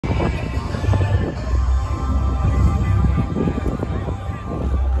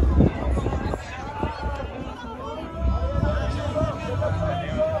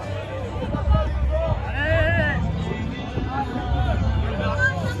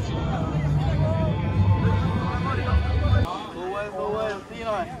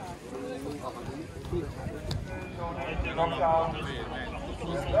Belgium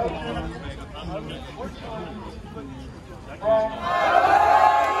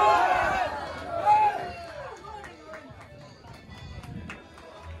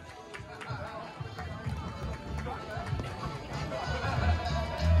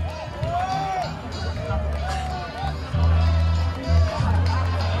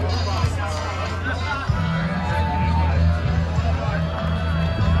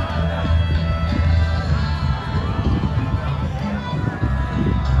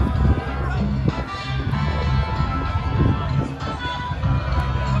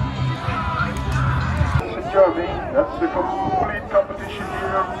Germany. That's the complete competition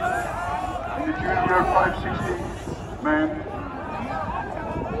here in the junior 560 men.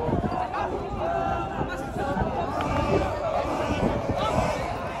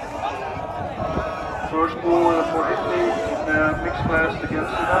 First ball for Italy in the mixed class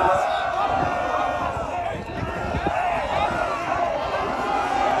against the Netherlands.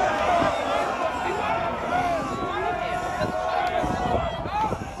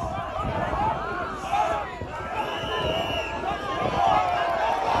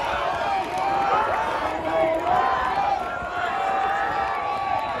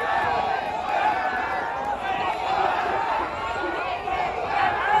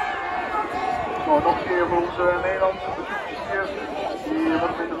 Nog een keer voor onze Nederlandse bezoekers hier, die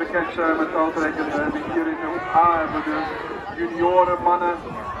wat minder bekend zijn met touwtrekken. We hebben hier in de hoek A hebben de junioren mannen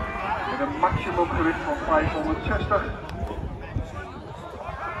met een maximumgewicht van 560.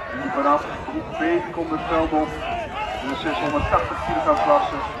 En vanaf groep B komt het veld op de 680 kg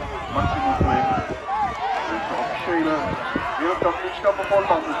klasse maximumgewicht. Dus de officiële wereldkampioenschappen voor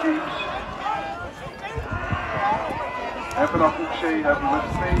landenteams. En vanaf groep C hebben we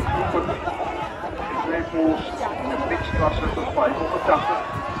 2 groepen. 2 pools in de mixklasse tot 580.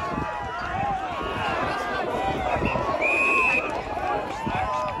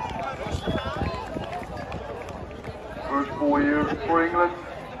 First ball here for England.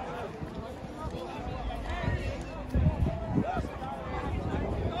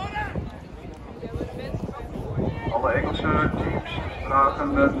 Alle Engelse teams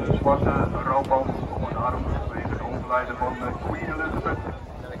dragen een zwarte rouwband om een arm vanwege het overlijden van Queen Elizabeth.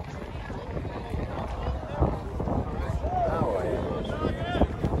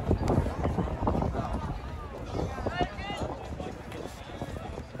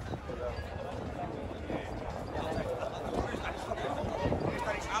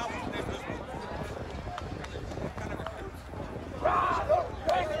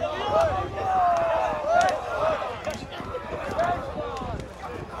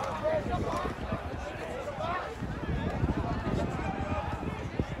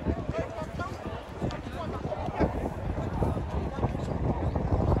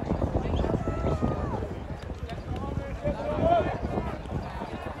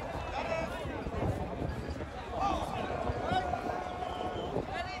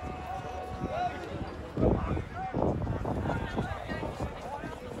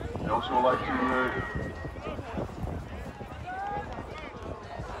 I also like to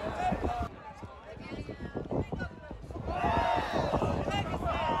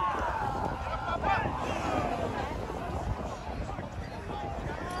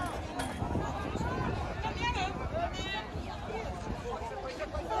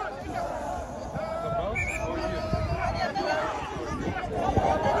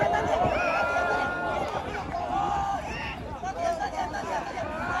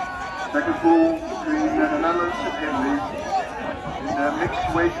second pool between the Netherlands and Italy in the mixed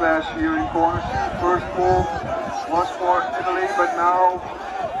weight class here in corners. First pool was for Italy, but now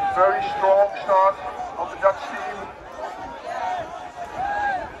very strong start of the Dutch team.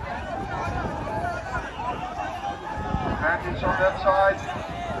 Advantage on that side.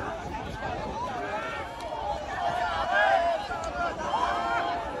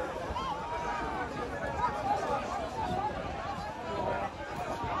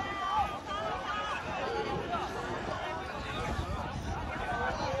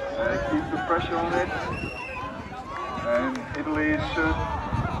 Keep the pressure on it, and Italy is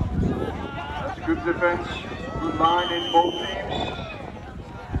that's a good defense, good line in both teams.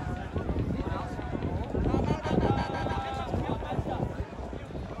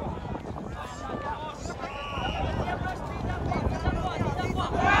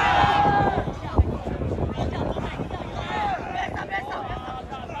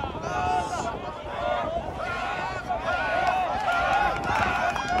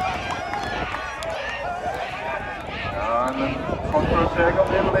 Counter-attack of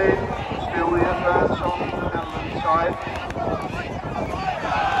Italy, still the advance on the Netherlands side.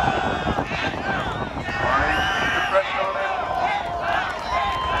 Trying to keep the pressure on it.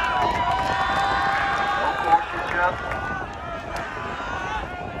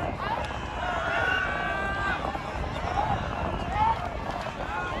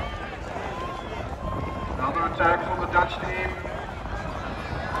 attack from the Dutch team.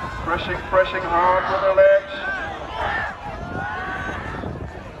 Pressing hard with their legs.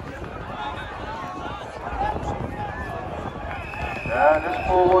 And this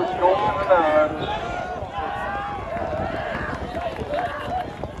ball is going to the Netherlands.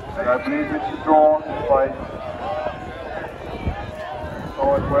 And I believe it's a draw fight.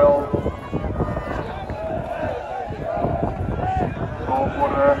 Saw it well. Goal voor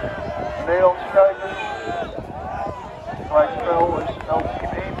de Nederlandse kijkers. Gelijkspel is elk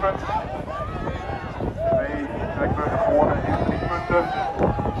team 1 punt. 2 Blackburn gewonnen in 10 punten.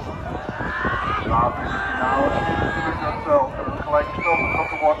 Later in de finale is het natuurlijk dat als er een gelijkspel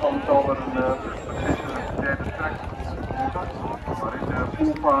getrokken wordt, dan zal er een beslissende derde strek moeten. Maar in de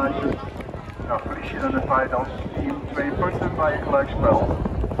poolfase verlies je dan in feite als team 2 punten bij een gelijkspel.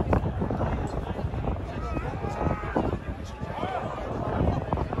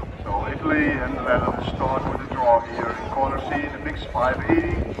 So Italy and the Netherlands start with a draw here in corner C in the mixed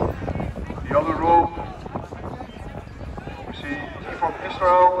 580. The other row, we see a team from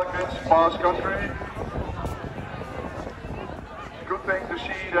Israel against Basque Country. It's a good thing to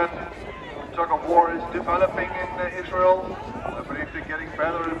see that tug of war is developing in Israel. I believe they're getting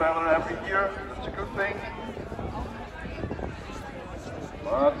better and better every year. It's a good thing.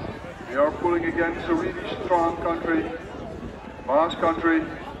 But we are pulling against a really strong country, Basque Country.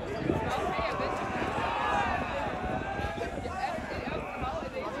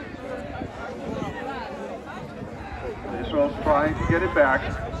 Israel's trying to get it back.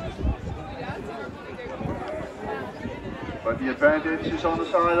 But the advantage is on the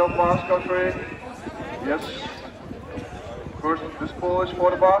side of Basque Country. Yes. First, this ball is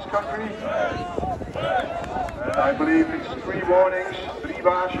for the Basque Country. And I believe it's 3 warnings, 3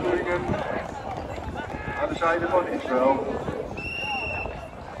 waarschuwingen aan de zijde van Israël.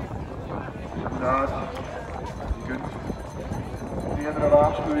 Inderdaad, je kunt meerdere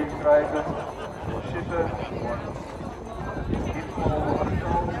waarschuwingen krijgen. Zitten, inval,